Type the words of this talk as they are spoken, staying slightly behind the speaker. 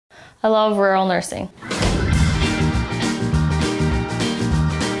I love rural nursing.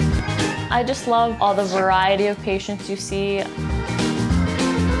 I just love all the variety of patients you see.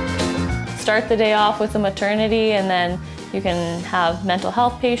 Start the day off with a maternity, and then you can have mental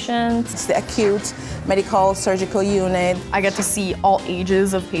health patients. It's the acute medical surgical unit. I get to see all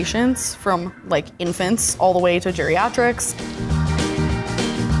ages of patients, from like infants all the way to geriatrics.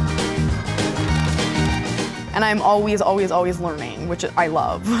 And I'm always learning, which I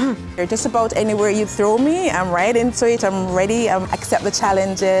love. Just about anywhere you throw me, I'm right into it, I'm ready, I accept the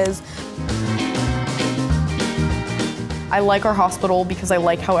challenges. I like our hospital because I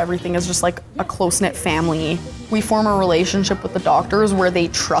like how everything is just like a close-knit family. We form a relationship with the doctors where they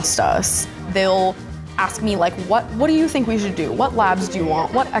trust us. They'll ask me like, what do you think we should do? What labs do you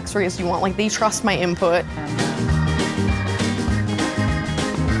want? What x-rays do you want? Like, they trust my input.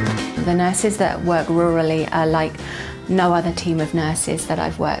 The nurses that work rurally are like no other team of nurses that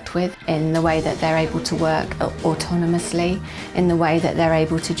I've worked with, in the way that they're able to work autonomously, in the way that they're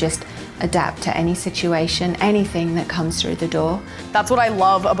able to just adapt to any situation, anything that comes through the door. That's what I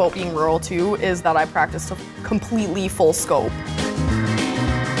love about being rural too, is that I practice to completely full scope.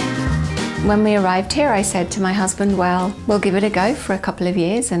 When we arrived here, I said to my husband, well, we'll give it a go for a couple of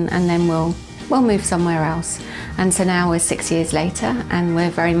years and then we'll move somewhere else. And so now we're 6 years later and we're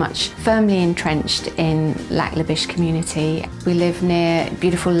very much firmly entrenched in Lac La Biche community. We live near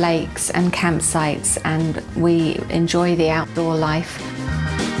beautiful lakes and campsites, and we enjoy the outdoor life.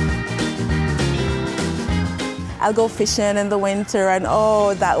 I'll go fishing in the winter, and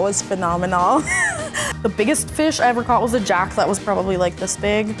oh, that was phenomenal. The biggest fish I ever caught was a jack that was probably like this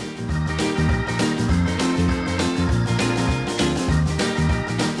big.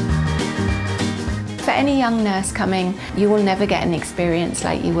 For any young nurse coming, you will never get an experience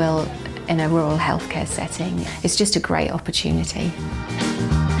like you will in a rural healthcare setting. It's just a great opportunity.